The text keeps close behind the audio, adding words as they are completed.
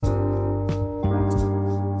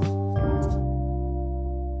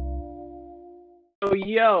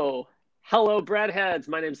yo. Hello, breadheads.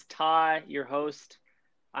 My name's Ty, your host.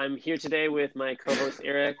 I'm here today with my co-host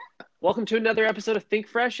Eric. Welcome to another episode of Think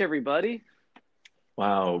Fresh, everybody.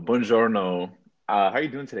 Wow, buongiorno. How are you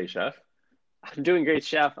doing today, chef? I'm doing great,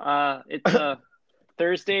 chef. It's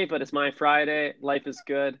Thursday, but it's my Friday. Life is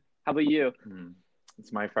good. How about you? Hmm,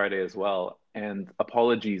 It's my Friday as well. And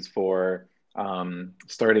apologies for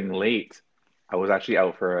starting late. I was actually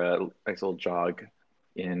out for a nice little jog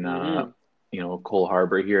in Mm-hmm. Cole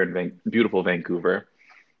Harbor here in beautiful Vancouver.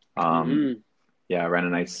 Um, Mm-hmm. yeah, I ran a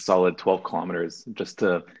nice solid 12 kilometers just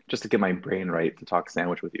to get my brain right to talk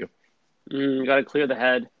sandwich with you. Gotta clear the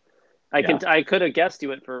head. Yeah, I could have guessed you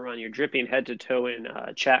went for a run. You're dripping head to toe in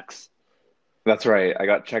checks. that's right. I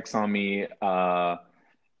got checks on me.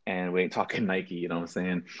 And we ain't talking Nike, you know what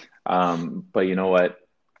I'm saying? But you know what?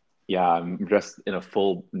 Yeah, I'm dressed in a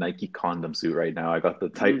full Nike condom suit right now. I got the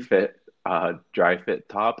tight Mm, fit, dry fit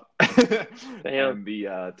top damn. and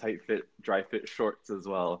the tight fit, dry fit shorts as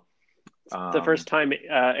well. The first Um, time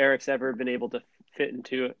Eric's ever been able to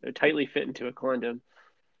tightly fit into a condom.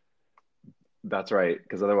 that's right,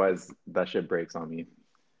 because otherwise that shit breaks on me.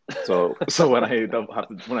 So when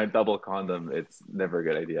when I double condom, it's never a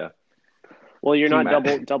good idea. Well, you're Can you not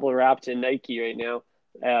ma double wrapped in Nike right now.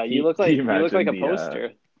 can you You look like imagine a the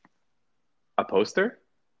poster. a poster?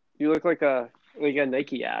 You look like a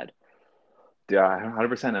Nike ad. Yeah,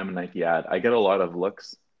 100% I'm a Nike ad. I get a lot of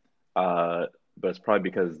looks, uh, but it's probably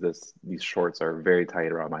because these shorts are very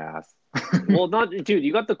tight around my ass. Well, not dude.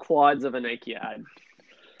 You got the quads of a Nike ad.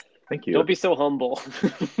 Thank Don't you. be so humble.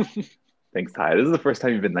 Thanks, Ty. This is the first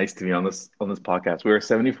time you've been nice to me on this podcast. We were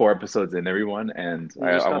 74 episodes in, everyone, and You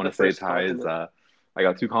I just got want the to say first Ty is compliment. I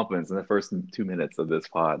got two compliments in the first 2 minutes of this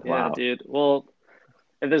pod. Yeah, Wow. dude. Well,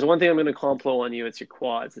 if there's one thing I'm going to compliment on you, it's your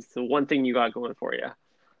quads. It's the one thing you got going for you.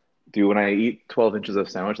 Dude, when I eat 12 inches of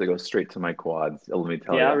sandwich, they go straight to my quads. Let me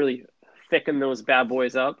tell Yeah, you. really thicken those bad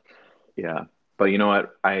boys up. Yeah. But you know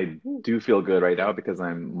what? I do feel good right now because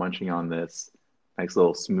I'm munching on this nice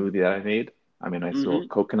little smoothie that I made. I mean, nice little Mm-hmm.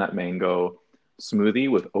 coconut mango smoothie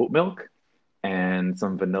with oat milk and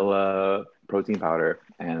some vanilla protein powder.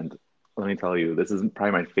 And let me tell you, this is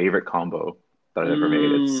probably my favorite combo that I've ever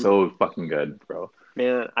made. It's Mm, so fucking good, bro.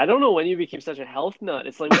 man, I don't know when you became such a health nut.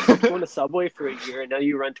 It's like we stopped going to Subway for a year, and now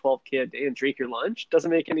you run 12K a day and drink your lunch.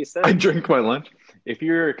 Doesn't make any I sense. drink my lunch. If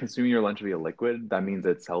you're consuming your lunch via liquid, that means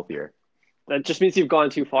it's healthier. That just means you've gone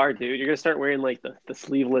too far, dude. You're gonna start wearing like the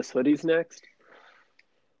sleeveless hoodies next.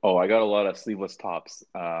 Oh, I got a lot of sleeveless tops.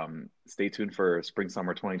 Stay tuned for spring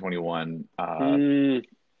summer 2021. Mm.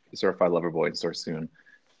 Certified Lover Boy in store soon.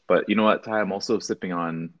 But you know what, Ty? I'm also sipping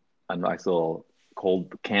on a nice little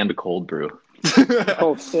canned cold brew.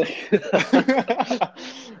 Oh, sick.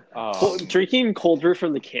 um, Drinking cold brew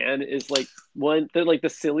from the can is like the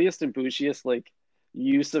silliest and bougiest like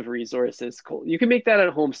use of resources. Cold. You can make that at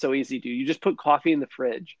home so easy, dude. You just put coffee in the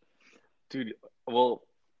fridge. dude, well,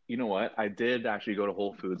 you know what? I did actually go to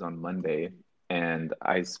Whole Foods on Monday and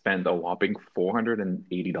I spent a whopping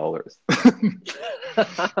 $480.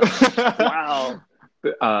 Wow.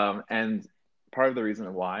 And part of the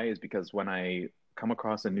reason why is because when I come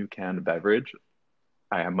across a new canned beverage,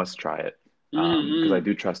 I must try it because I Mm-hmm.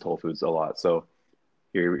 do trust Whole Foods a lot. So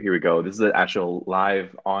here we go. This is an actual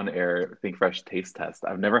live on air Think Fresh taste test.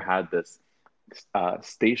 I've never had this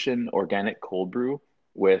station organic cold brew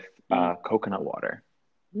with coconut water.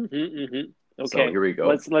 Mm-hmm. Mm-hmm. So Okay, here we go.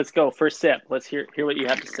 let's go. First sip. Let's hear what you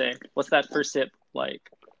have to say. What's that first sip like?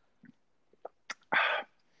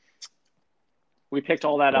 We picked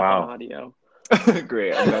all that up on Wow. audio.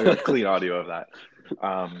 Great. I'm gonna have clean audio of that.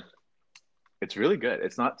 Um, it's really good.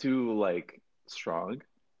 It's not too like strong.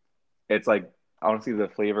 It's like honestly the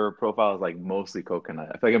flavor profile is like mostly coconut.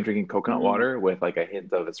 I feel like I'm drinking coconut Mm-hmm. water with like a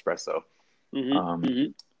hint of espresso. Mm-hmm. Um,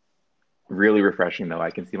 Mm-hmm. really refreshing though.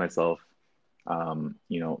 I can see myself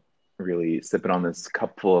really sipping on this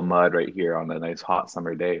cup full of mud right here on a nice hot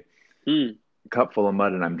summer day. Mm. Cup full of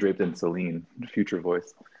mud and I'm draped in Celine, future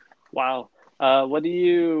voice. Wow. What do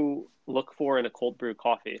you look for in a cold brew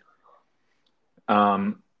coffee?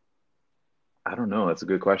 Um, I don't know. That's a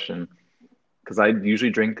good question because I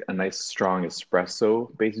usually drink a nice strong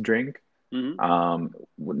espresso based drink,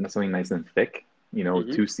 Mm-hmm. something nice and thick,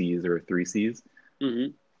 Mm-hmm. two C's or three C's.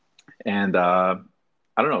 Mm-hmm. And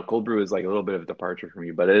I don't know, cold brew is like a little bit of a departure for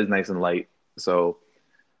me, but it is nice and light. So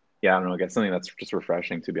yeah, I don't know, I guess something that's just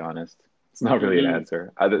refreshing, to be honest. It's not really an Mm-hmm.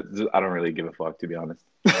 answer. I don't really give a fuck, to be honest.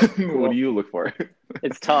 What do Cool. you look for?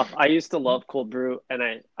 It's tough. I used to love cold brew,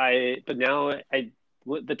 and but now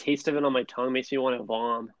the taste of it on my tongue makes me want to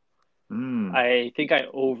vom. Mm, I think I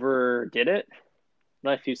overdid it.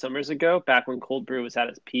 a few summers ago, back when cold brew was at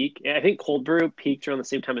its peak. I think cold brew peaked around the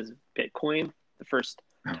same time as Bitcoin the first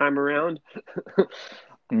time around.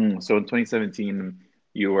 So in 2017,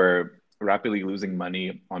 you were rapidly losing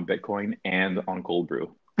money on Bitcoin and on cold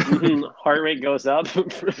brew. Heart rate goes up,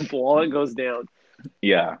 wallet goes down.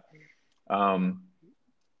 Yeah. Um,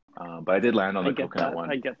 but I did land on I the get coconut that.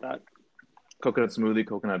 one. I get that. Coconut smoothie,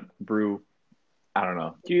 coconut brew. I don't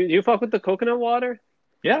know. Do you fuck with the coconut water?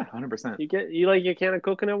 Yeah, 100%. You like your can of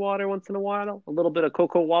coconut water once in a while? A little bit of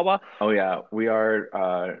cocoa waba? Oh yeah, we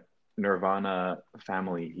are Nirvana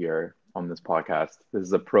family here on this podcast. This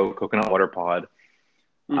is a pro coconut water pod.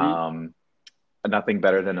 Mm-hmm. Um, Nothing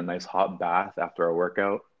better than a nice hot bath after a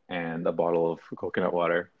workout and a bottle of coconut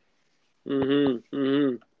water. Mm-hmm.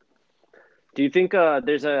 Mm-hmm. Do you think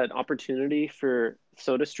there's an opportunity for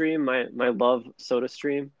SodaStream, my love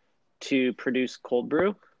SodaStream, to produce cold brew?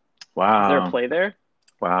 Is there a Wow. play there?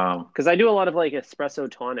 Wow. Because I do a lot of like espresso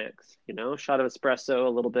tonics, shot of espresso, a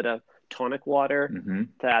little bit of tonic water Hmm.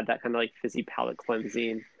 to add that kind of like fizzy palate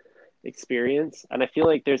cleansing experience. And I feel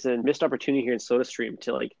like there's a missed opportunity here in SodaStream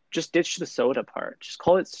to like just ditch the soda part. Just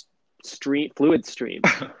call it stream fluid stream.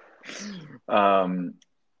 Um,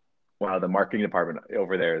 wow, the marketing department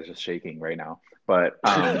over there is just shaking right now. But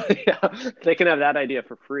Yeah, they can have that idea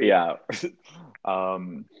for free. yeah,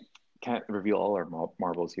 um, can't reveal all our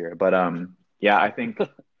marbles here. But yeah, I think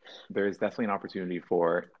there's definitely an opportunity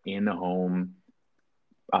for in-home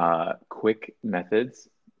quick methods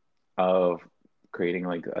of creating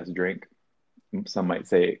like a drink. Some might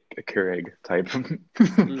say a Keurig type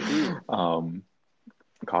Mm-hmm. um,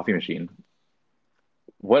 coffee machine.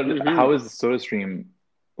 What? Mm-hmm. How is SodaStream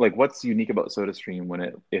like? What's unique about SodaStream when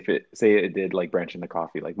it, if it, say it did like branch into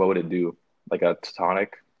coffee, like what would it do? Like a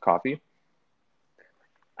tonic coffee?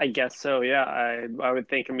 I guess so. Yeah, I would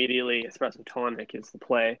think immediately espresso tonic is the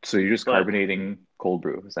play. So you're just But carbonating cold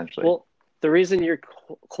brew essentially. well, the reason your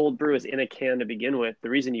cold brew is in a can to begin with, the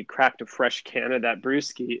reason you cracked a fresh can of that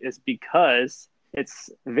brewski is because it's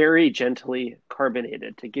very gently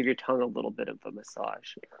carbonated to give your tongue a little bit of a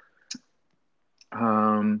massage.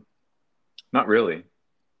 Um, Not really.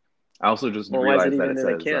 I also just Well, why is it realized that even it in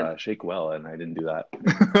a says can? shake well, and I didn't do Oh,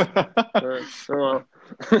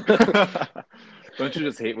 that. Don't you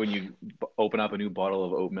just hate when you open up a new bottle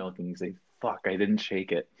of oat milk and you say, "Fuck, I didn't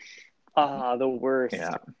shake it." the Yeah. worst.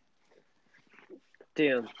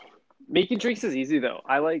 Damn. Making drinks is easy though.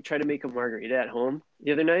 I like try to make a margarita at home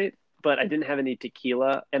the other night, but I didn't have any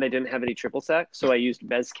tequila and I didn't have any triple sec, so I used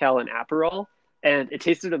mezcal and Aperol, and it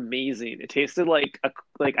tasted amazing. It tasted like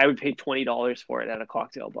I would pay $20 for it at a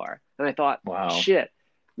cocktail bar, and I thought, Wow. shit,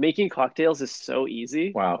 making cocktails is so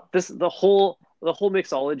easy. Wow. The whole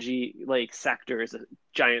mixology like sector is a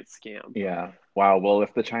giant scam. Yeah. Wow. Well,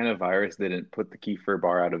 if the China virus didn't put the Kiefer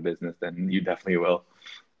bar out of business, then you definitely will.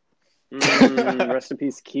 Rest in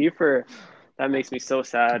peace, Kiefer. That makes me so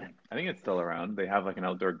sad. I think it's still around. They have like an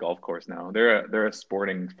outdoor golf course now. They're a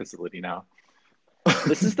sporting facility now.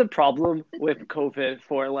 This is the problem with COVID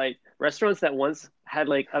for like restaurants that once had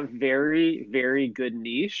like a very, very good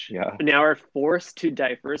niche, Yeah. now are forced to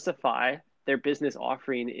diversify their business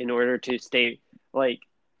offering in order to stay like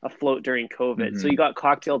afloat during COVID. So Hmm. you got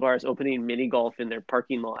cocktail bars opening mini golf in their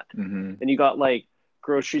parking lot, Hmm. and you got like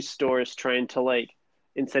grocery stores trying to like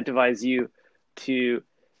incentivize you to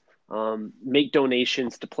make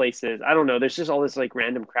donations to places. I don't know. There's just all this like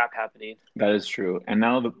random crap happening. That is true. And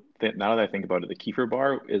now that I think about it, the Kiefer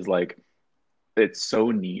bar is like it's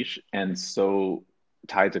so niche and so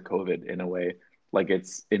tied to COVID in a way. Like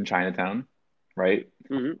it's in Chinatown, right?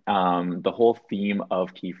 Hmm. The whole theme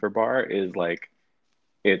of Kiefer bar is like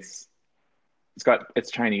it's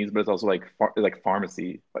it's Chinese, but it's also like like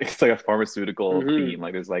pharmacy. Like it's like a pharmaceutical Hmm. theme.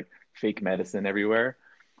 Like there's like fake medicine everywhere,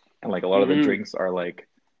 and like a lot of the Hmm. drinks are like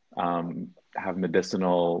have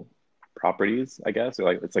medicinal properties, I guess, or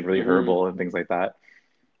like it's like really Hmm. herbal and things like that.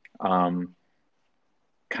 Um,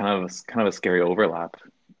 kind of a scary overlap.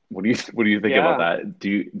 What do you think about Yeah, that? Do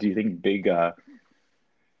you think big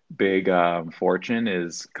Fortune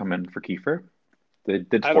is coming for Kiefer? Did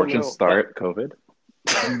I don't Fortune know, but start COVID?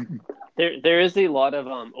 there is a lot of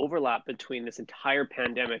overlap between this entire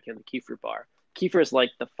pandemic and the Kiefer bar. Kiefer is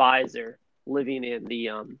like the Pfizer living in the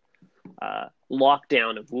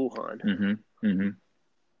lockdown of Wuhan, Hmm. Hmm.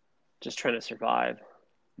 just trying to survive.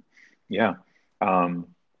 Yeah. Um,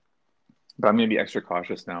 but I'm gonna be extra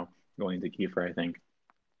cautious now going to Kiefer, I think.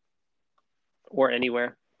 Or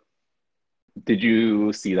anywhere. Did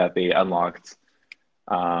you see that they unlocked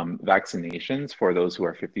vaccinations for those who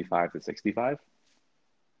are 55 to 65?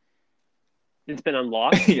 It's been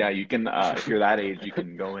unlocked. Yeah, you can if you're that age, you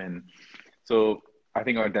can go in. So I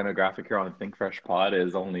think our demographic here on Think Fresh Pod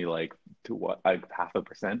is only like to what like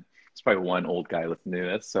 0.5%. It's probably one old guy listening to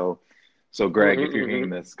this. So Greg, if you're Mm-hmm, hearing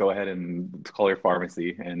this, go ahead and call your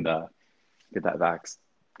pharmacy and get that vax.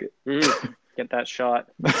 Get that shot.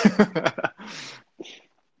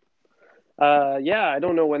 Yeah, I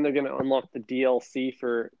don't know when they're going to unlock the DLC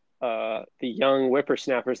for the young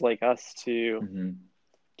whippersnappers like us to hmm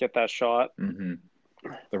get that shot. hmm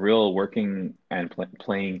The real working and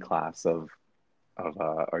playing class of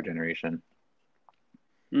our generation.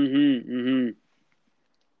 Mm-hmm.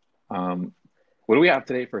 Um, what do we have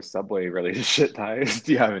today for Subway related shit, Ty?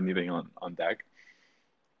 Do you have anything on deck?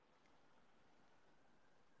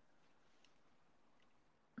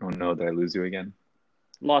 Oh no, did I lose you again?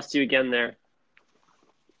 Lost you again there.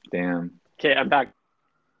 Damn. Okay, I'm back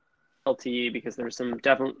LTE because there were some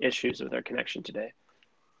definite issues with our connection today.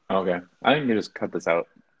 Okay. I think you just cut this out.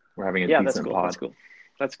 We're having a Yeah, that's decent cool. That's pod. cool.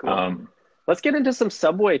 That's cool. Um, Let's get into some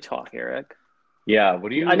Subway talk, Eric. yeah, None of what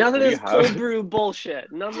do you this cold have? brew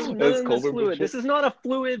bullshit. None That's of this cold fluid. bullshit. This is not a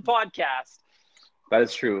fluid podcast. That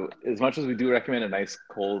is true. As much as we do recommend a nice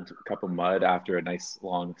cold cup of mud after a nice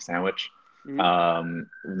long sandwich,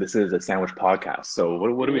 Mm-hmm. this is a sandwich podcast. So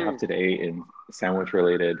what do we have Mm-hmm. today in sandwich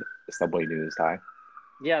related Subway news, Ty?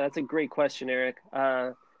 Yeah, that's a great question, Eric.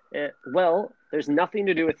 Well, there's nothing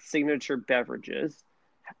to do with signature beverages,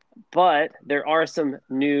 but there are some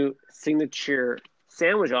new signature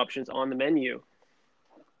sandwich options on the menu.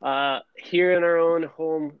 Here in our own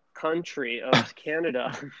home country of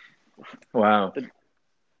Canada, Wow. the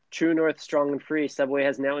True North Strong and Free Subway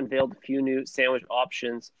has now unveiled a few new sandwich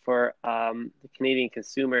options for the Canadian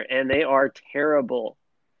consumer, and they are terrible.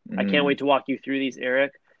 I can't Mm. wait to walk you through these,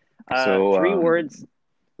 Eric. So Three words.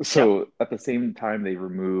 Yep. so at the same time they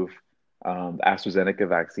remove the AstraZeneca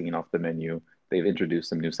vaccine off the menu, they've introduced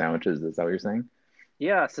some new sandwiches. Is that what you're saying?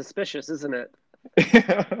 Yeah, suspicious, isn't it?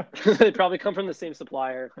 They probably come from the same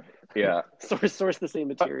supplier, Yeah. source the same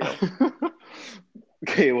material.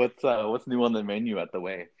 Okay, what's new on the menu at the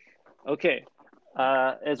way? Okay.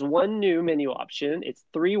 As one new menu option, it's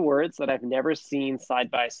three words that I've never seen side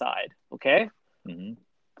by side. Okay. hmm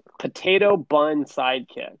Potato bun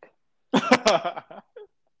sidekick.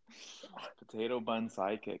 Potato bun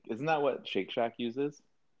sidekick. Isn't that what Shake Shack uses?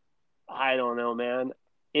 I don't know, man.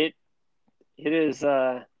 It it is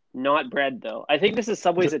not bread though. I think this is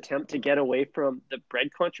Subway's attempt to get away from the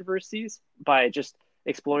bread controversies by just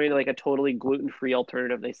exploring like a totally gluten-free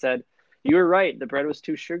alternative. They said, "You were right, the bread was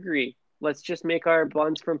too sugary. Let's just make our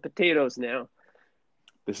buns from potatoes now."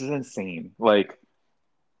 This is insane. Like,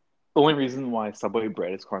 the only reason why Subway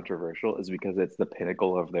bread is controversial is because it's the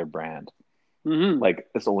pinnacle of their brand. Mm-hmm. Like,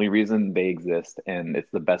 it's the only reason they exist, and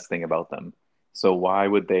it's the best thing about them. So why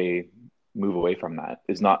would they move away from that?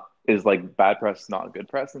 Is like bad press not good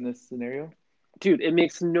press in this scenario? Dude, it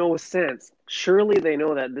makes no sense. Surely they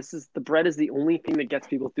know that the bread is the only thing that gets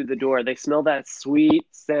people through the door. They smell that sweet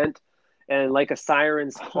scent, and like a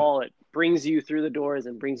siren's call, it brings you through the doors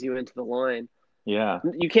and brings you into the line. Yeah.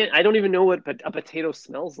 You can't. I don't even know what a potato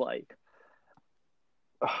smells like.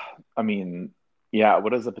 I mean, yeah,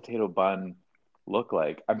 what does a potato bun look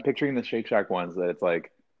like? I'm picturing the Shake Shack ones that it's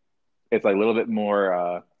like a little bit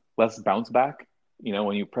more less bounce back. You know,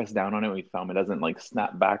 when you press down on it with your thumb, it doesn't like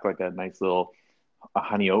snap back like a nice little a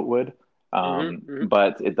honey oat would. Mm-hmm.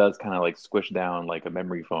 But it does kind of like squish down like a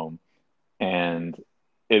memory foam, and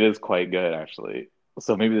it is quite good actually.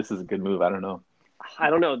 So maybe this is a good move. I don't know.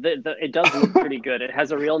 I don't know. It does look pretty good. It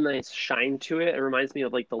has a real nice shine to it. It reminds me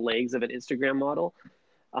of like the legs of an Instagram model.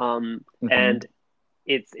 hmm And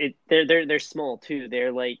they're small too.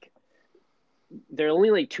 They're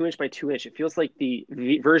only like 2 inch by 2 inch. It feels like the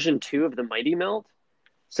version two of the Mighty Melt.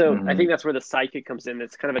 So I think hmm that's where the sidekick comes in.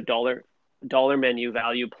 It's kind of a dollar menu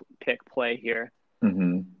value pick play here.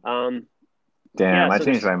 hmm Um, yeah. Damn, I So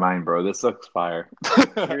changed there's my mind, bro. This looks fire.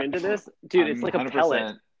 you're into this, dude. I'm It's like a pellet.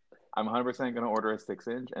 100%. I'm 100% gonna order a 6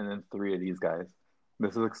 inch and then three of these guys.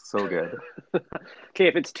 This looks so good. Okay,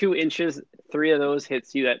 if it's 2 inches, three of those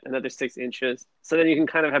hits you at another 6 inches. So then you can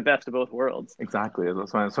kind of have best of both worlds. Exactly.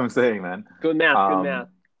 That's what I'm saying, man. Good math. Good math.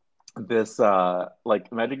 Um, this like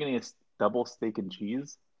imagine getting a double steak and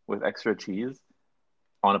cheese with extra cheese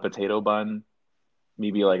on a potato bun,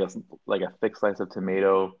 maybe like a thick slice of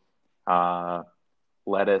tomato, uh,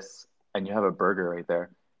 lettuce, and you have a burger right there.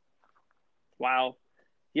 Wow.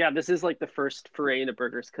 Yeah, this is like the first foray into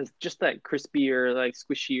burgers because just that crispier, like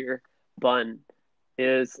squishier bun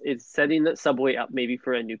is setting the Subway up maybe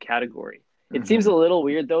for a new category. It seems a hmm little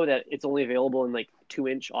weird though that it's only available in like 2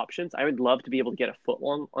 inch options. I would love to be able to get a foot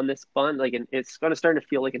long on this bun. Like, and it's going to start to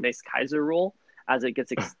feel like a nice Kaiser roll as it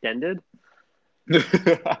gets extended.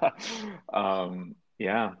 um,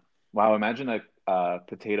 Yeah. Wow. Imagine a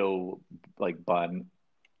potato like bun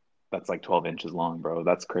that's like 12 inches long, bro.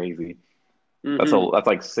 That's crazy. Hmm. That's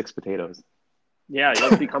like six potatoes. Yeah,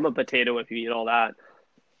 you'll become a potato if you eat all that.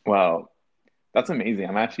 Wow. That's amazing.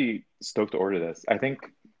 I'm actually stoked to order this. I think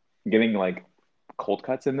getting like cold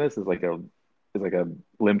cuts in this is like a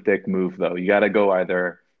limp dick move though. You gotta go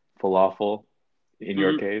either falafel, in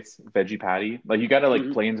your Hmm. case, veggie patty. Like you gotta like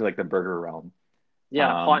Hmm. play into like the burger realm.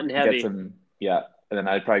 Yeah, hot and Get heavy. some, yeah, and then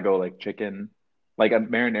I'd probably go like chicken, like a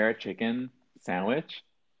marinara chicken sandwich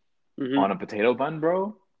Hmm. on a potato bun,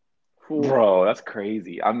 bro. Cool. Bro, that's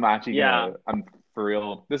crazy. Yeah, I'm for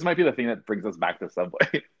real. This might be the thing that brings us back to Subway.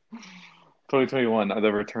 2021,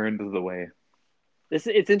 the return to the way. this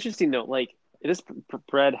it's interesting though. Like this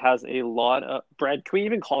bread has a lot of bread. Can we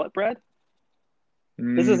even call it bread?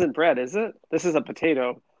 This Mm, isn't bread, is it? This is a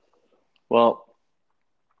potato. well,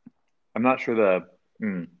 I'm not sure mm,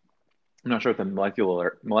 I'm not sure what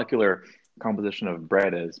the molecular composition of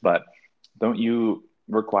bread is, but don't you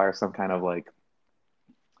require some kind of like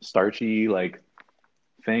starchy like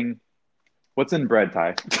thing? What's in bread,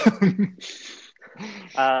 Ty?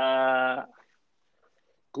 Uh,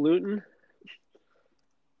 gluten,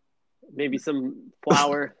 maybe some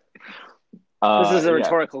flour. This is a Yeah.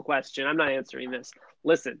 rhetorical question. I'm not answering this.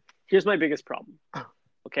 Listen, here's my biggest problem.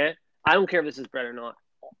 Okay. I don't care if this is bread or not.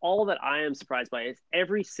 All that I am surprised by is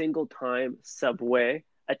every single time Subway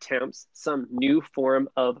attempts some new form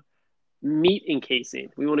of meat encasing.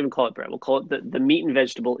 We won't even call it bread. We'll call it the meat and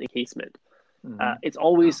vegetable encasement. Hmm. It's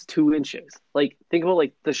always 2 inches. Like think about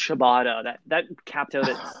like the ciabatta that capped out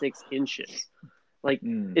at 6 inches. Like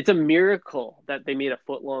Mm. it's a miracle that they made a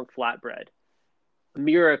foot long flatbread. A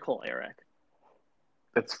miracle, Eric.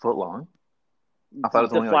 It's foot long. The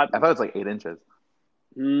flat I thought it's like 8 inches.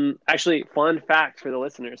 Actually, fun fact for the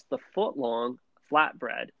listeners: the foot long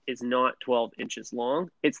flatbread is not 12 inches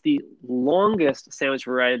long. It's the longest sandwich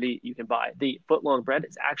variety you can buy. The foot long bread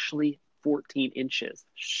is actually 14 inches.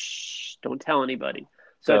 Shh! Don't tell anybody.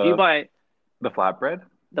 So if you The buy the flatbread,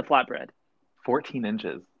 the flatbread, 14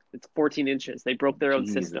 inches. it's 14 inches. They broke their own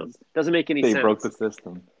system. Jesus. Doesn't make any They broke sense. the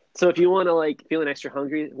system. So if you want to like feeling extra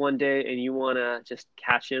hungry one day and you want to just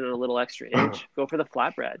catch in on a little extra inch, go for the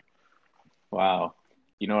flatbread. Wow.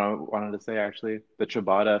 You know what I wanted to say actually? The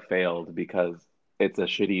ciabatta failed because it's a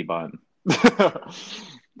shitty bun.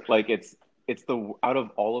 Like it's the out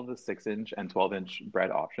of all of the 6 inch and 12-inch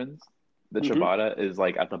bread options, the Mm-hmm. ciabatta is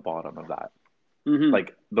like at the bottom of that. Mm-hmm.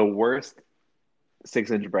 Like the worst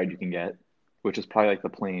 6 inch bread you can get, which is probably like the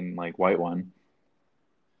plain like white one,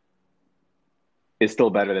 is still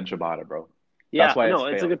better than ciabatta, bro. That's Yeah, why it's no,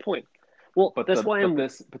 it's a failed. good point. Well, that's why But I'm.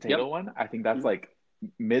 this Yep, potato one, I think that's like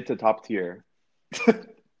mid to top tier.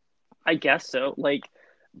 I guess so. Like,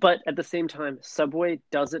 but at the same time, Subway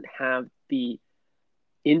doesn't have the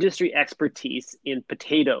industry expertise in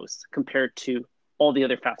potatoes compared to all the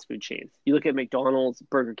other fast food chains. You look at McDonald's,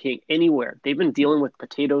 Burger King, anywhere, they've been dealing with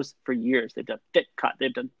potatoes for years. They've done thick cut,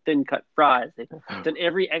 they've done thin cut fries, they've done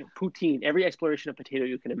every poutine, every exploration of potato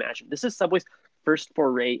you can imagine. This is Subway's first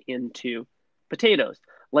foray into potatoes.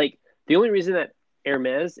 Like, the only reason that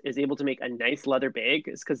Hermes is able to make a nice leather bag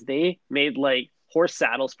is because they made like horse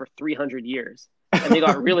saddles for 300 years and they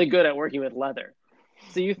got really good at working with leather.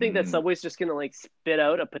 So you think that Mm, Subway's just gonna like spit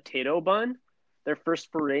out a potato bun, their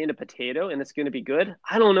first foray into potato, and it's gonna be good?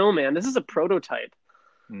 I don't know, man. This is a prototype.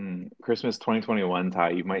 Christmas 2021, Ty,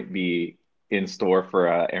 you might be in store for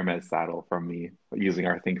a Hermes saddle from me using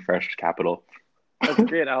our Think Fresh capital. That's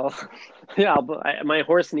great. I'll, yeah. My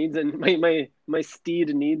horse needs a my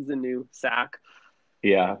steed needs a new sack.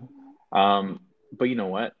 Yeah. Um, but you know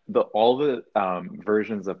what? The all the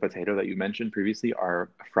versions of potato that you mentioned previously are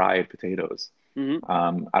fried potatoes. Hmm.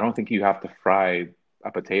 I don't think you have to fry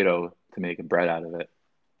a potato to make a bread out of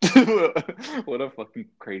it. What a fucking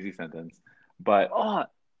crazy sentence. But Oh,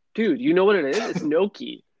 dude, you know what it is? It's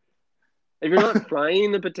gnocchi. If you're not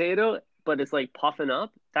frying the potato, but it's like puffing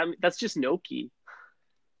up, that's just gnocchi.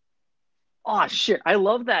 Oh shit, I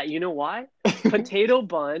love that. You know why? Potato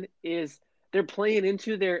bun is they're playing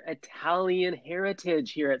into their Italian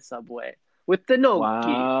heritage here at Subway with the gnocchi.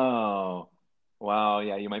 wow. Wow,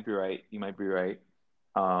 yeah, you might be right. You might be right.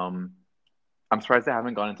 Um, I'm surprised they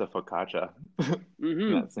haven't gone into focaccia in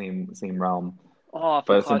Mm-hmm. that same realm. Oh,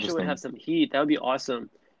 But it's focaccia would have interesting. some heat. That would be awesome.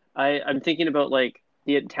 I'm thinking about like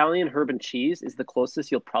the Italian herb and cheese is the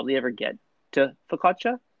closest you'll probably ever get to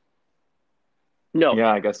focaccia. No,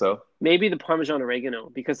 Yeah, I guess so. maybe the Parmesan oregano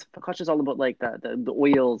because focaccia is all about like the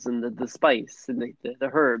oils and the spice and the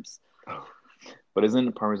herbs. But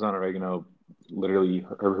isn't Parmesan oregano literally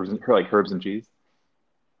like herbs and cheese?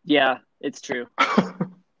 Yeah, it's true.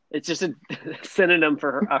 It's just a synonym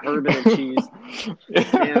for a herb and a cheese.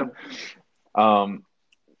 Damn. Um,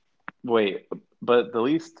 wait, but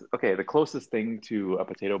the closest thing to a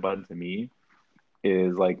potato bun to me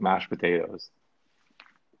is like mashed potatoes.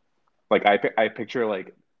 Like I picture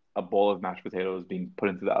like a bowl of mashed potatoes being put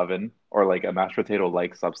into the oven or like a mashed potato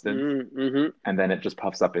like substance, Mm-hmm. and then it just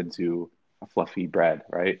puffs up into a fluffy bread,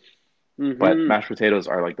 right? But Mm-hmm. mashed potatoes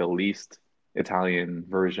are like the least Italian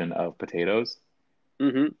version of potatoes.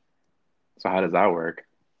 Mm-hmm. So how does that work?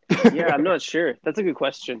 Yeah, I'm not sure. That's a good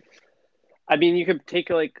question. I mean, you could take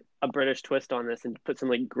like a British twist on this and put some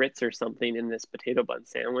like grits or something in this potato bun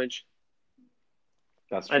sandwich.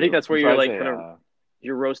 That's I think true. that's where I'm your surprised like they kind of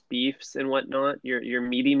your roast beefs and whatnot, your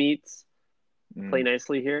meaty meats play mm,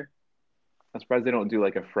 nicely here. I'm surprised they don't do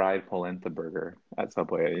like a fried polenta burger at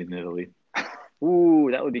Subway in Italy. Ooh,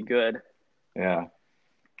 that would be good. Yeah.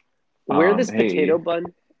 Where this potato Hey.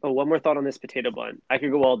 bun, oh, one more thought on this potato bun. I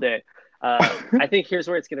could go all day. I think here's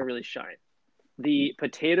where it's going to really shine. The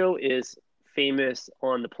potato is famous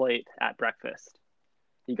on the plate at breakfast.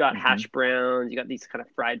 You got hmm hash browns, you got these kind of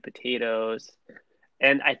fried potatoes.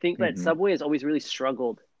 And I think that hmm Subway has always really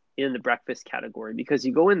struggled in the breakfast category because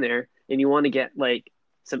you go in there and you want to get like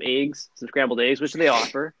some eggs, some scrambled eggs, which they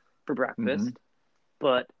offer for hmm breakfast.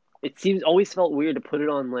 But it seems always felt weird to put it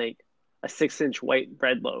on like a 6-inch white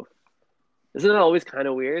bread loaf. Isn't that always kind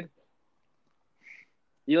of weird?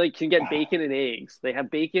 You like can get bacon and eggs. They have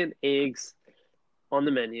bacon, eggs on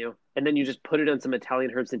the menu, and then you just put it on some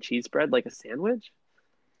Italian herbs and cheese bread like a sandwich.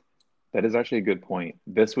 That is actually a good point.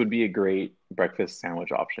 This would be a great breakfast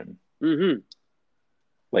sandwich option. Mm-hmm.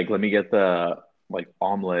 Like, let me get the like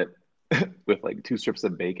omelet with like two strips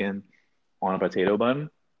of bacon on a potato bun.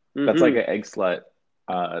 That's like Mm-hmm. an egg slut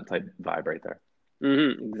type vibe right there.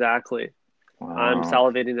 Mm-hmm. Exactly. I'm Wow.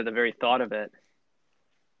 salivating at the very thought of it.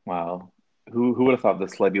 Wow. Who would have thought the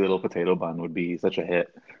slutty little potato bun would be such a hit?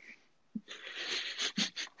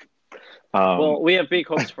 Well, Um, we have big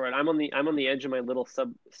hopes for it. I'm on the edge of my little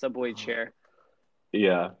subway chair.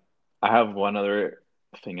 yeah. I have one other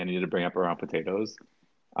thing I need to bring up around potatoes.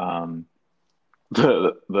 Um,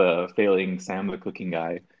 the failing Sam the cooking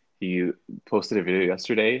guy, he posted a video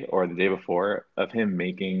yesterday or the day before of him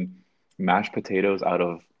making mashed potatoes out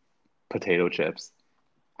of potato chips.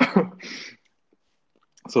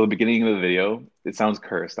 So the beginning of the video, it sounds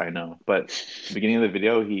cursed, I know, but the beginning of the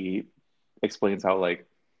video, he explains how like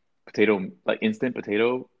instant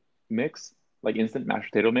potato mix, like instant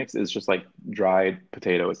mashed potato mix is just like dried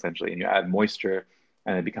potato essentially, and you add moisture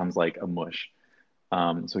and it becomes like a mush.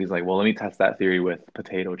 So he's like, well, let me test that theory with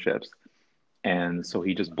potato chips. And so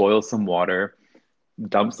he just boils some water,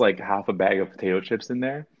 dumps like half a bag of potato chips in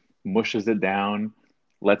there, mushes it down,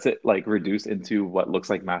 lets it like reduce into what looks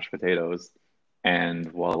like mashed potatoes,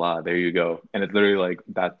 and voila, there you go. And it's literally like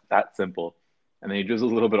that simple. And then he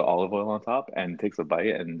drizzles a little bit of olive oil on top and takes a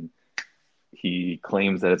bite, and he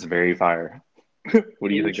claims that it's very fire. What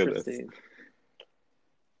do you think of this? Interesting.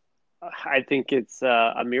 I think it's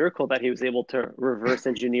a miracle that he was able to reverse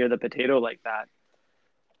engineer the potato like that.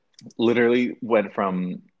 Literally went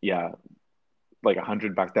from like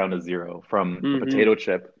 100 back down to zero from a Mm-hmm. potato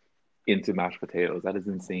chip into mashed potatoes. That is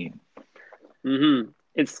insane. Mm-hmm.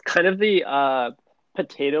 It's kind of the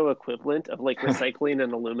potato equivalent of like recycling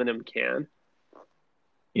an aluminum can.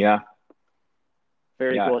 Yeah,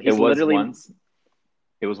 Very yeah. cool. It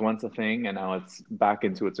was once a thing, and now it's back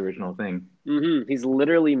into its original thing. He's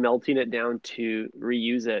literally melting it down to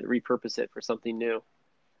reuse it, repurpose it for something new.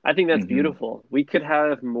 I think that's hmm beautiful. We could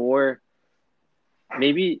have more.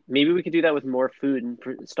 Maybe we could do that with more food and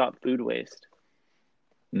stop food waste.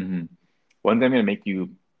 hmm One day I'm gonna make you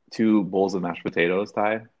two bowls of mashed potatoes,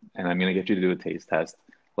 Ty, and I'm gonna get you to do a taste test.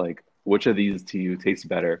 Like, which of these to you tastes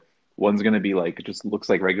better? One's gonna be like it just looks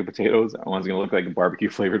like regular potatoes, and one's gonna look like barbecue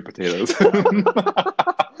flavored potatoes.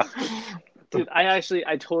 Dude, I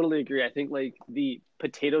totally agree. I think like the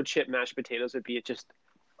potato chip mashed potatoes would be just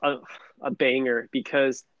a, a banger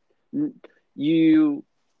because you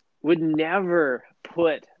would never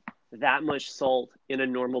put that much salt in a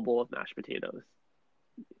normal bowl of mashed potatoes.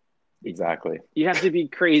 Exactly. You have to be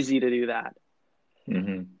crazy to do that.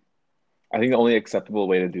 hmm I think the only acceptable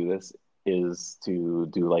way to do this is to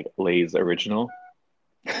do like Lay's original.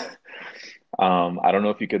 I don't know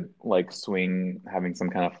if you could like swing having some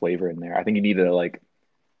kind of flavor in there. I think you need to like,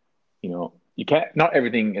 you can't, not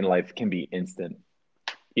everything in life can be instant.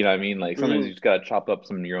 You know what I mean? Like sometimes Mm, you just gotta chop up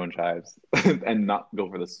some of your own chives and not go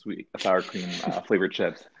for the sweet sour cream flavored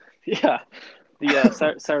chips. yeah,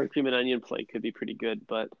 the sour cream and onion plate could be pretty good,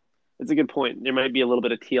 but it's a good point. There might be a little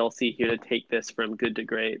bit of TLC here to take this from good to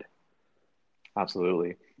great.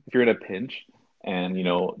 Absolutely. If you're in a pinch, and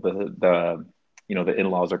the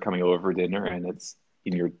in-laws are coming over for dinner, and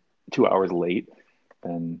you're 2 hours late,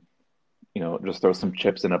 then just throw some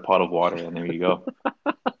chips in a pot of water, and there you go.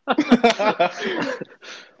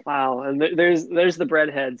 Wow, and there's the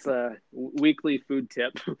breadheads weekly food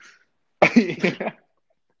tip. Yeah.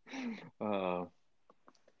 Uh,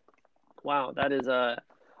 Wow, that is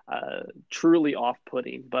truly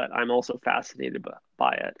off-putting, but I'm also fascinated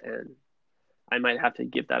by it, and I might have to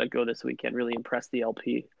give that a go this weekend. Really impress the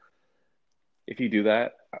LP. if you do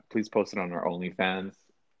that, please post it on our OnlyFans.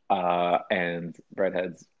 And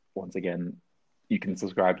Breadheads, once again, you can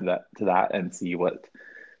subscribe to that and see what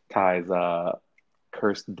Ty's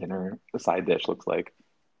cursed dinner side dish looks like.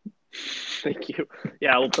 Thank you.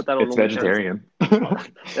 Yeah, we'll put that on It's OnlyFans. vegetarian.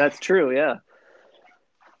 That's true. Yeah.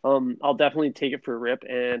 I'll definitely take it for a rip,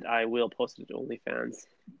 and I will post it to OnlyFans.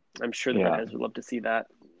 I'm sure the Yeah, redheads would love to see that.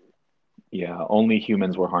 yeah. Only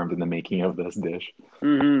humans were harmed in the making of this dish.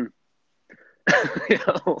 Mm-hmm.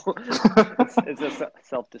 It's a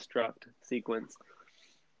self-destruct sequence.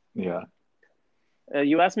 Yeah.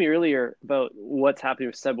 You asked me earlier about what's happening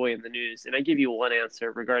with Subway in the news, and I gave you one answer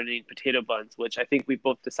regarding potato buns, which I think we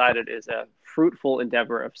both decided is a fruitful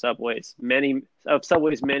endeavor of Subway's many,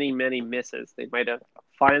 many misses. They might have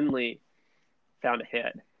finally found a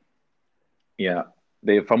hit. Yeah.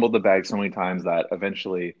 They fumbled the bag so many times that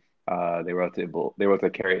eventually they were able to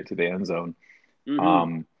carry it to the end zone. Mm-hmm.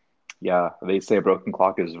 Um, yeah, they say a broken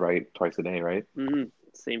clock is right twice a day, right? Mm-hmm.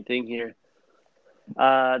 Same thing here.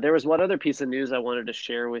 There was one other piece of news I wanted to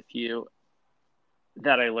share with you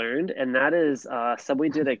that I learned, and that is Subway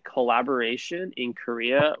did a collaboration in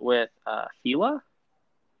Korea with Fila,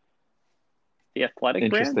 the athletic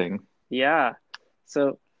brand. Interesting. Yeah.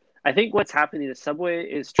 So I think what's happening is Subway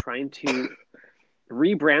is trying to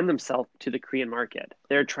rebrand themselves to the Korean market.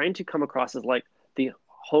 They're trying to come across as like the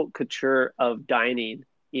haute couture of dining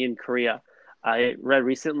in Korea. I read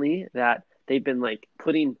recently that they've been like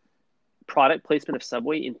putting product placement of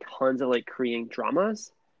Subway in tons of like Korean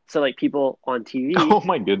dramas. So like people on TV Oh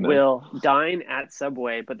my goodness. will dine at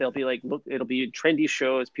Subway, but they'll be like, look, it'll be trendy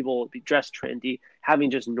shows. People will be dressed trendy,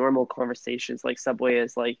 having just normal conversations. Like Subway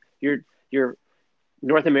is like your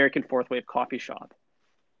North American fourth wave coffee shop.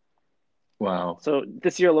 Wow. So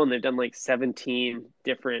this year alone, they've done like 17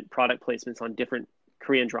 different product placements on different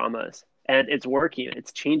Korean dramas. And it's working.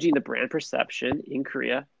 It's changing the brand perception in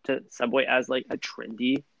Korea to Subway as like a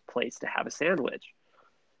trendy place to have a sandwich.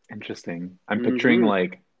 Interesting. I'm picturing Mm-hmm.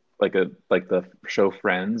 like the show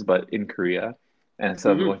Friends, but in Korea. And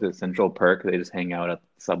instead of Mm-hmm. going to the Central Perk, they just hang out at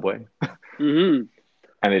the Subway Mm-hmm.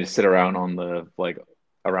 and they just sit around on the like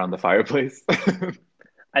around the fireplace.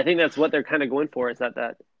 I think that's what they're kind of going for is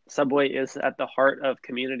that Subway is at the heart of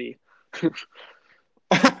community.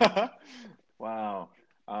 Wow.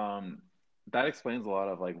 Um, that explains a lot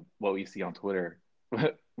of like what we see on Twitter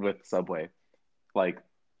with Subway. Like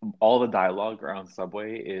all the dialogue around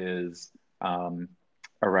Subway is um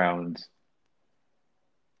around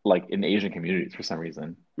like in Asian communities for some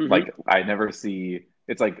reason. Mm-hmm. Like I never see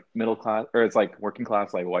it's like middle class or it's like working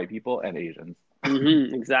class like white people and Asians.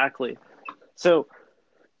 Mm-hmm. Exactly. So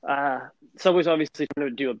uh, Subway's obviously trying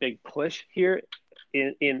to do a big push here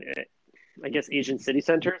in I guess Asian city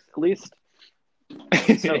centers at least.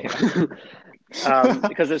 So Yeah.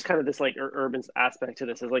 because there's kind of this like urban aspect to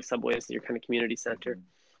this is like Subway is your kind of community center.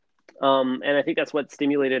 And I think that's what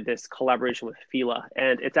stimulated this collaboration with Fila.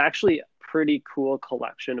 And it's actually a pretty cool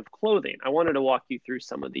collection of clothing. I wanted to walk you through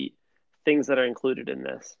some of the things that are included in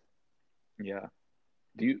this. Yeah.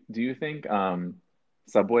 Do you think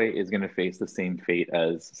Subway is going to face the same fate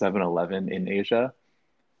as 7-Eleven in Asia?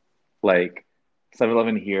 Like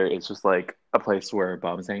 7-Eleven here is just like a place where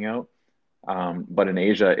bums hang out. But in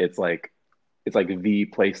Asia it's like the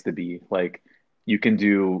place to be. Like you can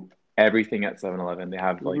do everything at 7-Eleven. They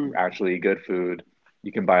have like Mm-hmm. actually good food.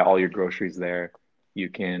 You can buy all your groceries there. You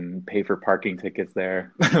can pay for parking tickets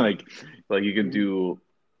there. Like you can do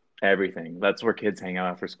everything. That's where kids hang out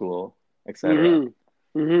after school, etc.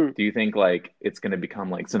 Mm-hmm. Mm-hmm. Do you think like it's going to become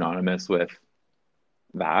like synonymous with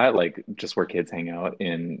that, like just where kids hang out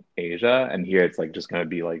in Asia, and here it's like just going to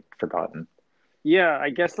be like forgotten? Yeah, I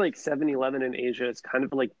guess like 7-Eleven in Asia is kind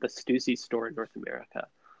of like the Stussy store in North America.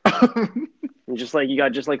 And just like you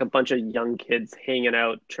got just like a bunch of young kids hanging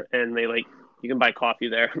out and they like you can buy coffee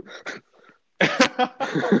there.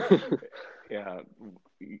 Yeah,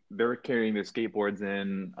 they're carrying their skateboards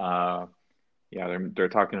in. Yeah, they're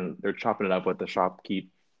chopping it up with the shopkeep.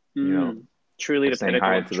 You know, Mm, truly they're the saying pinnacle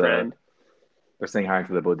hi of to the trend. they're saying hi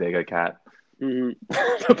to the bodega cat. Mm.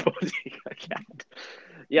 The bodega cat.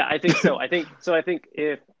 Yeah, I think so. I think so. I think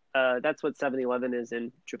if that's what 7-Eleven is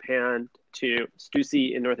in Japan to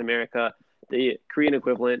Stussy in North America. The Korean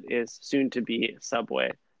equivalent is soon to be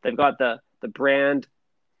Subway. They've got the brand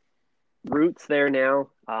roots there now.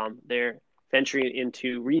 They're venturing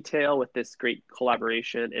into retail with this great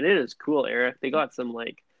collaboration, and it is cool, Eric. They got some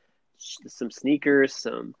like some sneakers,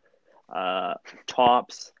 some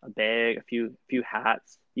tops, a bag, a few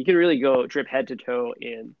hats. You can really go drip head to toe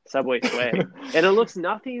in Subway swag, and it looks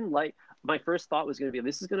nothing like. My first thought was going to be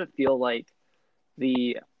this is going to feel like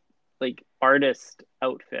the like artist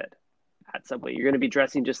outfit at Subway. You're going to be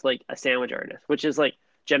dressing just like a sandwich artist, which is like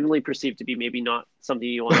generally perceived to be maybe not something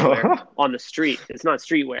you want to wear on the street. It's not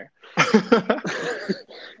streetwear.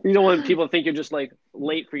 You don't want people to think you're just like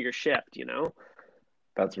late for your shift, you know?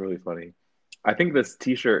 That's really funny. I think this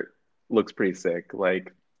t-shirt looks pretty sick.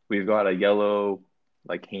 Like we've got a yellow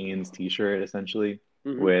like Hanes t-shirt essentially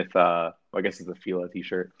with I guess it's a Fila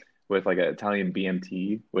t-shirt with like an Italian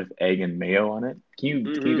BMT with egg and mayo on it. Can you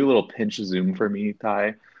do a little pinch zoom for me,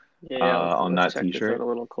 Ty, Yeah, on let's that check this out t-shirt? a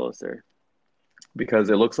little closer. Because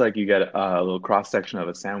it looks like you get a little cross section of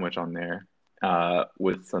a sandwich on there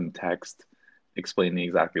with some text explaining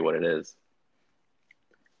exactly what it is.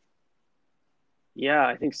 Yeah,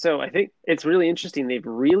 I think so. I think it's really interesting. They've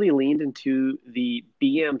really leaned into the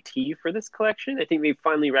BMT for this collection. I think they've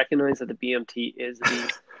finally recognized that the BMT is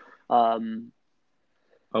the um,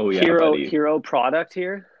 Oh yeah, hero buddy. hero product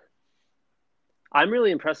here. I'm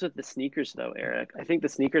really impressed with the sneakers, though, Eric. I think the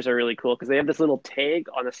sneakers are really cool because they have this little tag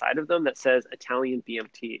on the side of them that says Italian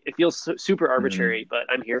BMT. It feels super Mhm. arbitrary, but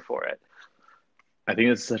I'm here for it. I think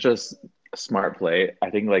it's such a smart play. I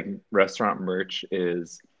think like restaurant merch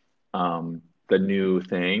is the new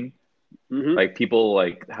thing. Hmm. Like people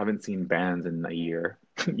like haven't seen bands in a year.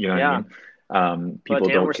 You know what I Yeah, mean? but People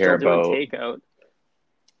damn, don't we're care still doing about, takeout.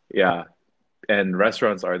 yeah. And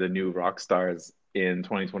restaurants are the new rock stars in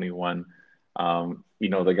 2021.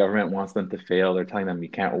 The government wants them to fail. They're telling them you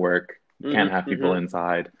can't work, you can't have people Hmm.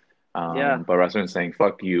 inside. Yeah, But restaurants saying,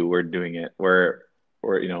 "Fuck you, we're doing it. We're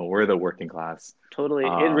the working class." totally. It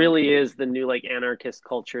Um, really is the new like anarchist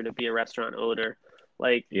culture to be a restaurant owner.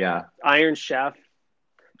 Like yeah, Iron Chef,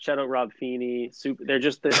 shout out Rob Feeney. They're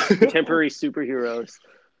just the contemporary superheroes.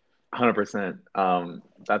 100%.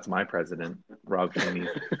 That's my president, Rob Feeney.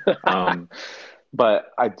 Um,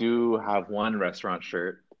 but I do have one restaurant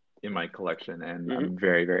shirt in my collection, and Hmm. I'm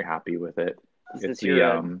very, very happy with it. Is It's this the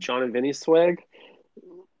your John and Vinny swag?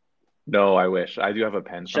 No, I wish. I do have a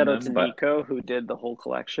pen from Shout out to them, but Nico who did the whole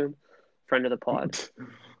collection, friend of the pod.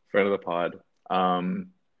 friend of the pod.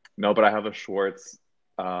 No, but I have a Schwartz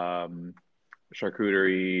um,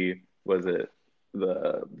 charcuterie. Was it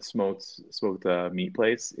the smoked meat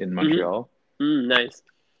place in Hmm. Montreal? Nice.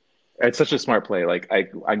 It's such a smart play. Like I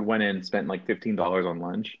went in, spent like $15 on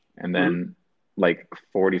lunch, and Hmm. then like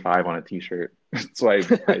 45 on a t-shirt. So I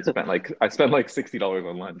spent like $60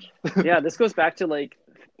 on lunch. Yeah, this goes back to like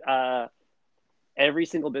uh, every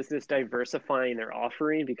single business diversifying their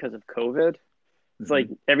offering because of COVID. It's like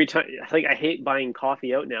Hmm. every time, like I hate buying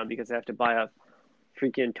coffee out now because I have to buy a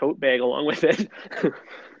freaking tote bag along with it.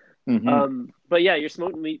 Hmm. But yeah, your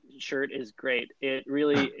smoked meat shirt is great. It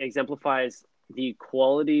really exemplifies the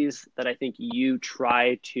qualities that I think you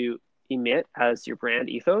try to emit as your brand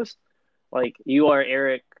ethos. Like you are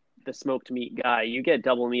Eric, the smoked meat guy. You get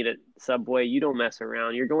double meat at Subway. You don't mess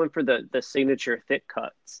around. You're going for the signature thick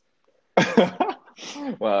cuts.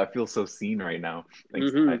 Well, I feel so seen right now.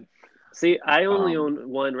 Thanks, Hmm. Ty. See, I only Um, own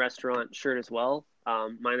one restaurant shirt as well.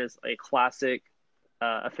 Mine is a classic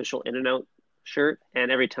official In-N-Out shirt,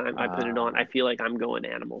 and every time I put it on, I uh, feel like I'm going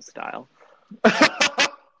animal style.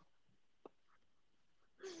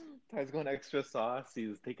 Ty's going extra sauce.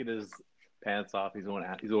 He's taking his pants off. He's going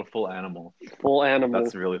full animal. Full animal.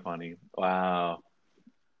 That's really funny. Wow.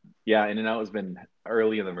 Yeah, In-N-Out has been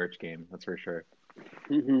early in the merch game. That's for sure.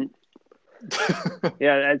 Hmm.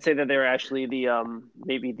 Yeah, I'd say that they're actually the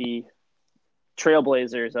maybe the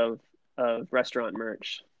trailblazers of restaurant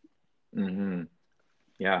merch. Hmm.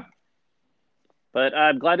 Yeah. But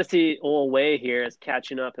I'm glad to see Ol Wei here is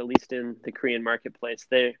catching up, at least in the Korean marketplace.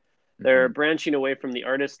 They're Hmm. branching away from the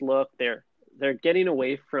artist look. They're getting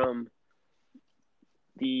away from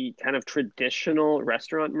the kind of traditional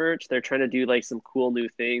restaurant merch. They're trying to do like some cool new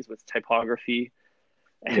things with typography,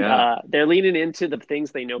 and Yeah. they're leaning into the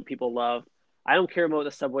things they know people love. I don't care about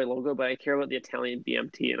the Subway logo, but I care about the Italian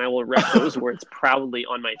BMT, and I will rep those words proudly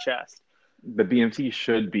on my chest. The BMT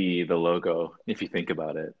should be the logo if you think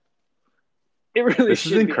about it. It really This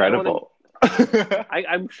is should be. I want to. incredible. It's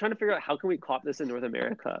I'm trying to figure out how can we cop this in North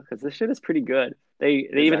America because this shit is pretty good. They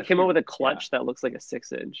even came out actually, with a yeah, clutch that looks like a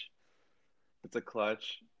 6 inch. it's a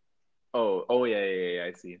clutch. Oh, yeah.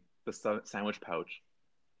 I see the sandwich pouch.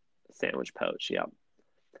 Sandwich pouch. Yeah.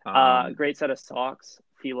 Um, Great set of socks.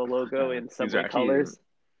 Fila logo in these are Subway actually colors.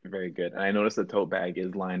 very good. And I noticed the tote bag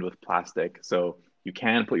is lined with plastic, so you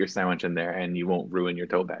can put your sandwich in there and you won't ruin your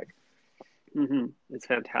tote bag. It's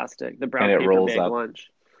fantastic. The And brown it paper rolls bag up. lunch.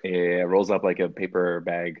 It rolls up like a paper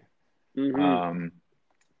bag. hmm Um,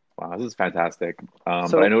 wow, this is fantastic. But I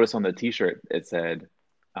So, noticed on the t-shirt it said,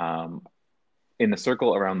 um, in the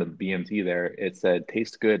circle around the BMT there, it said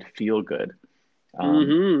 "taste good, feel good,"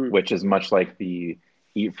 hmm which is much like the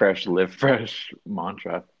 "eat fresh, live fresh"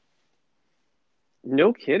 mantra.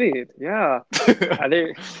 no kidding. Yeah.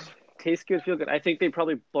 They taste good, feel good. I think they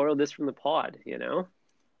probably borrowed this from the pod, you know?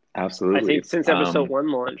 I Absolutely. think since episode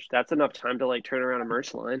one launched, that's enough time to like turn around a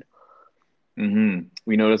merch line.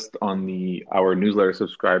 We noticed on the our newsletter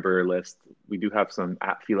subscriber list, we do have some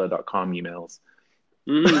at fila.com emails.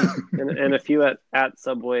 And a few at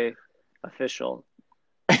Subway official.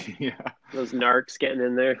 Yeah. Those narcs getting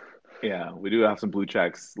in there. Yeah, we do have some blue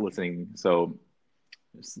checks listening, so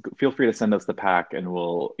feel free to send us the pack and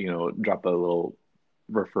we'll, drop a little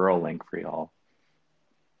referral link for y'all.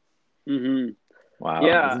 hmm Wow, this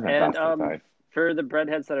Yeah, is and fantastic, Ty. for the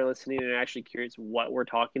breadheads that are listening and are actually curious what we're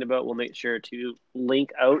talking about, we'll make sure to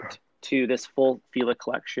link out to this full Fila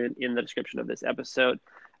collection in the description of this episode,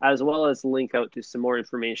 as well as link out to some more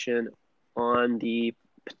information on the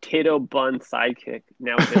potato bun sidekick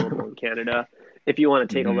now available in Canada. If you want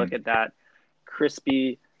to take a hmm look at that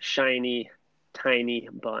crispy, shiny, tiny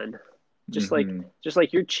bun, just like hmm just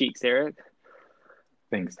like your cheeks, Eric.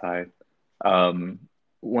 Thanks, Ty. Um,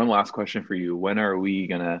 one last question for you. When are we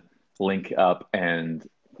gonna link up and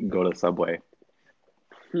go to Subway?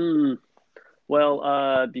 Hmm.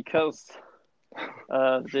 Well, because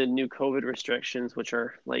the new COVID restrictions, which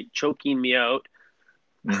are like choking me out.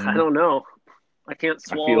 I hmm don't know. I can't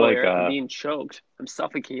I feel swallow, like Eric. I'm being choked. I'm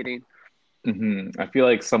suffocating. I feel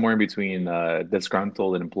like somewhere in between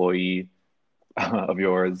disgruntled employee of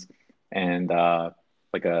yours and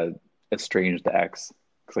like a estranged ex,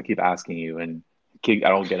 because I keep asking you and I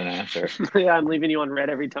don't get an answer. Yeah, I'm leaving you on red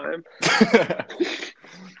every time.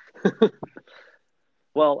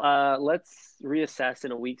 Well, let's reassess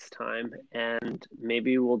in a week's time, and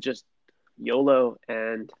maybe we'll just YOLO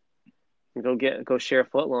and go share a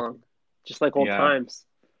foot long, just like old Yeah, times.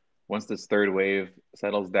 once this third wave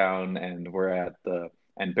settles down and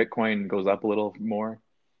and Bitcoin goes up a little more,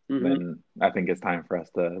 hmm then I think it's time for us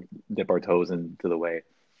to dip our toes into the way.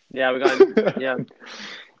 Yeah, we got yeah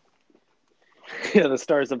yeah. The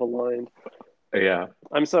stars have aligned. Yeah,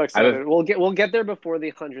 I'm so I have excited. We'll get there before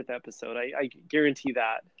the 100th episode. I guarantee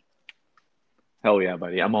that. hell yeah,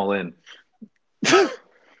 buddy. I'm all in.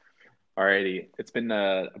 Alrighty, it's been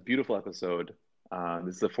a beautiful episode.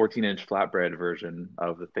 This is a 14-inch flatbread version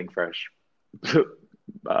of the Think Fresh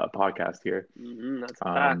podcast here. That's a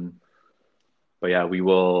fact. Um, but yeah, we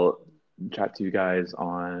will chat to you guys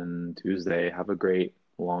on Tuesday. Have a great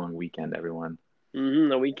long weekend, everyone.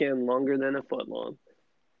 A weekend longer than a foot long.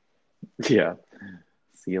 Yeah,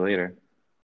 see you later.